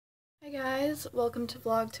Hi guys, welcome to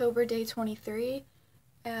Vlogtober day 23,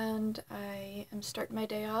 and I am starting my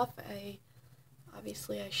day off. I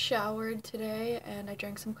showered today and I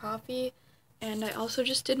drank some coffee, and I also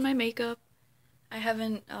just did my makeup. I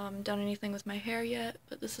haven't done anything with my hair yet,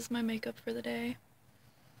 but this is my makeup for the day.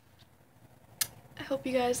 I hope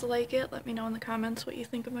you guys like it. Let me know in the comments what you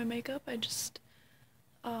think of my makeup. I just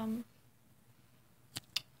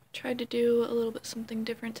tried to do a little bit something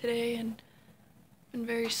different today and been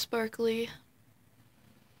very sparkly.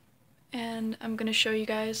 And I'm gonna show you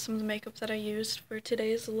guys some of the makeup that I used for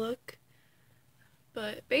today's look.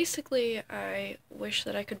 But basically, I wish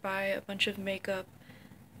that I could buy a bunch of makeup,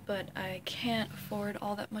 but I can't afford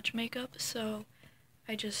all that much makeup, so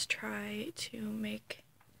I just try to make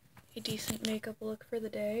a decent makeup look for the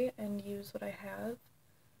day and use what I have.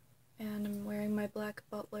 And I'm wearing my black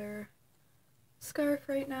butler scarf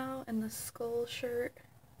right now and this skull shirt,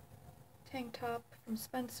 tank top from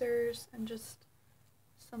Spencer's, and just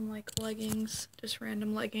some like leggings, just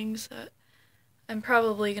random leggings that I'm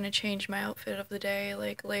probably gonna change my outfit of the day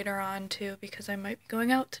like later on too, because I might be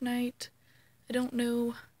going out tonight. I don't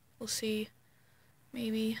know. We'll see.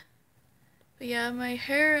 Maybe. But yeah, my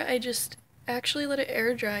hair, I just actually let it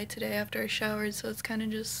air dry today after I showered, so it's kind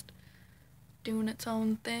of just doing its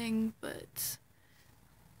own thing, but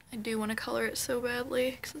I do want to color it so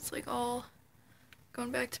badly because it's like all going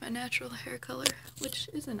back to my natural hair color, which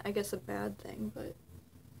isn't, I guess, a bad thing, but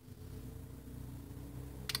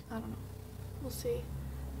I don't know. We'll see.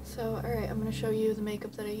 So, alright, I'm going to show you the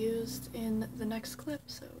makeup that I used in the next clip,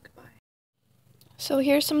 so goodbye. So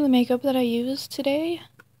here's some of the makeup that I used today.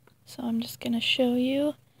 So I'm just going to show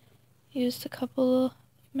you. Used a couple of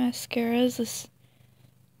mascaras, this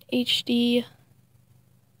HD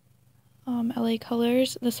LA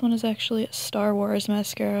Colors. This one is actually a Star Wars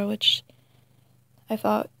mascara, which I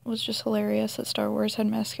thought was just hilarious that Star Wars had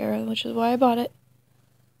mascara, which is why I bought it.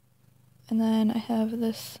 And then I have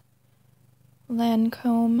this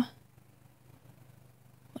Lancome.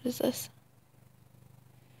 What is this?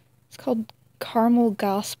 It's called Caramel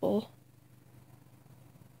Gospel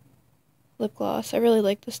lip gloss. I really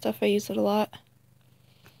like this stuff. I use it a lot.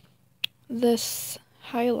 This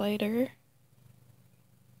highlighter,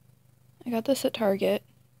 I got this at Target.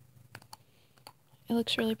 It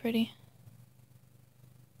looks really pretty.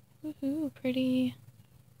 Woohoo, pretty.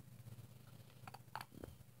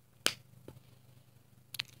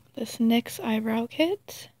 This NYX eyebrow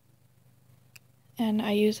kit, and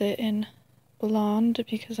I use it in blonde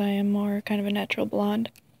because I am more kind of a natural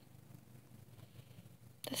blonde.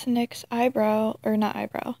 This NYX eyebrow, or not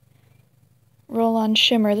eyebrow, roll-on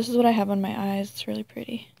shimmer. This is what I have on my eyes. It's really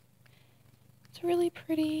pretty. It's really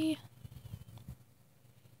pretty.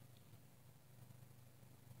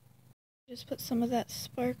 Just put some of that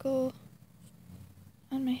sparkle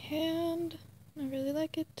on my hand. I really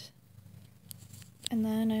like it. And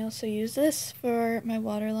then I also use this for my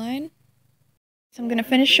waterline. So I'm going to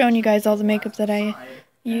finish showing you guys all the makeup that I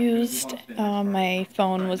used. My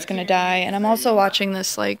phone was going to die, and I'm also watching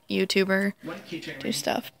this like YouTuber do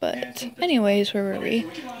stuff. But anyways, where were we?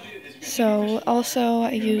 So also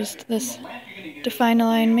I used this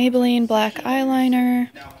Define-A-Line Maybelline black eyeliner.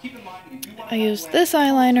 I used this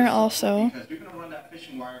eyeliner also.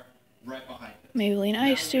 Maybelline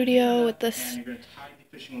Eye Studio with this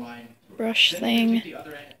brush thing.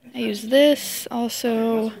 I use this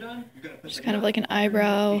also, just kind of like an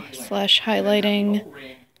eyebrow slash highlighting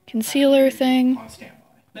concealer thing.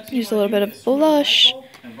 Use a little bit of blush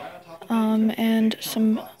and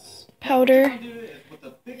some powder,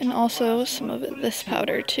 and also some of this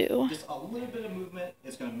powder too.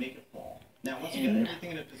 In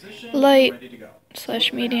light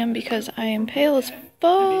slash medium because I am pale as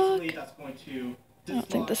fuck. I don't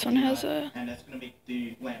think this one has a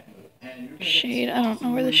shade. I don't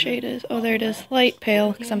know where the shade is. Oh, there it is. Light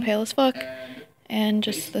pale, because I'm pale as fuck. And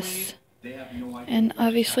just this. And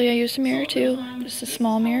obviously I used a mirror too. Just a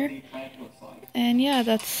small mirror. And yeah,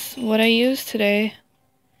 that's what I used today.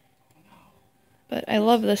 But I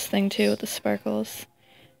love this thing too with the sparkles.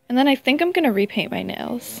 And then I think I'm going to repaint my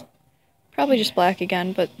nails. Probably just black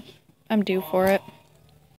again, but I'm due for it.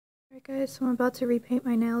 Alright guys, so I'm about to repaint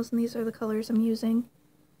my nails, and these are the colors I'm using.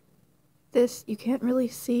 This, you can't really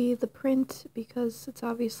see the print because it's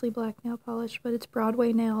obviously black nail polish, but it's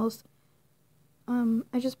Broadway Nails.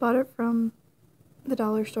 I just bought it from the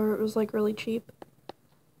dollar store. It was like really cheap.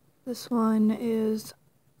 This one is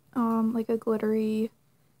like a glittery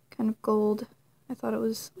kind of gold. I thought it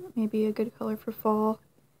was maybe a good color for fall.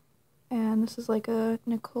 And this is like a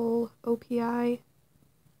Nicole OPI.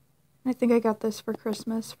 I think I got this for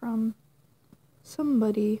Christmas from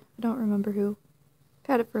somebody. I don't remember who. I've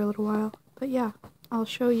had it for a little while. But yeah, I'll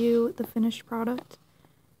show you the finished product.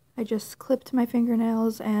 I just clipped my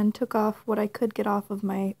fingernails and took off what I could get off of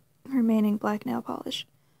my remaining black nail polish.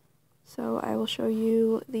 So I will show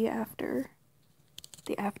you the aftermath.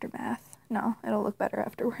 No, it'll look better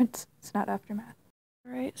afterwards. It's not aftermath.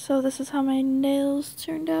 Alright, so this is how my nails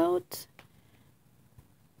turned out.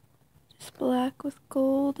 Just black with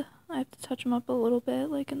gold. I have to touch them up a little bit,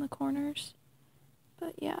 like in the corners.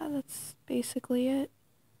 But yeah, that's basically it.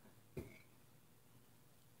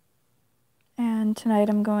 And tonight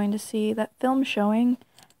I'm going to see that film showing,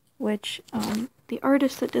 which the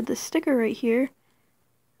artist that did the sticker right here,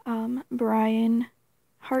 Brian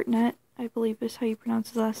Hartnett, I believe is how you pronounce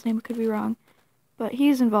his last name, I could be wrong, but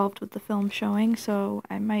he's involved with the film showing, so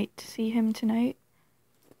I might see him tonight,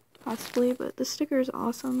 possibly, but the sticker is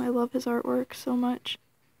awesome. I love his artwork so much.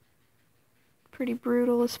 Pretty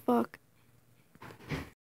brutal as fuck.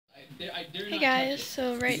 Hey guys,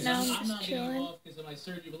 so right now I'm just chilling,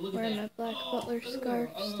 wearing my black butler scarf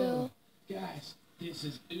still. Des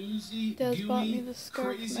bought me the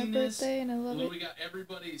scarf for my birthday and I love it. I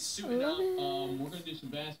love it. We're gonna do some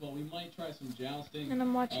basketball. We might try some jousting. And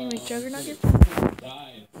I'm watching the Juggernuggets.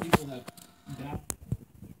 People have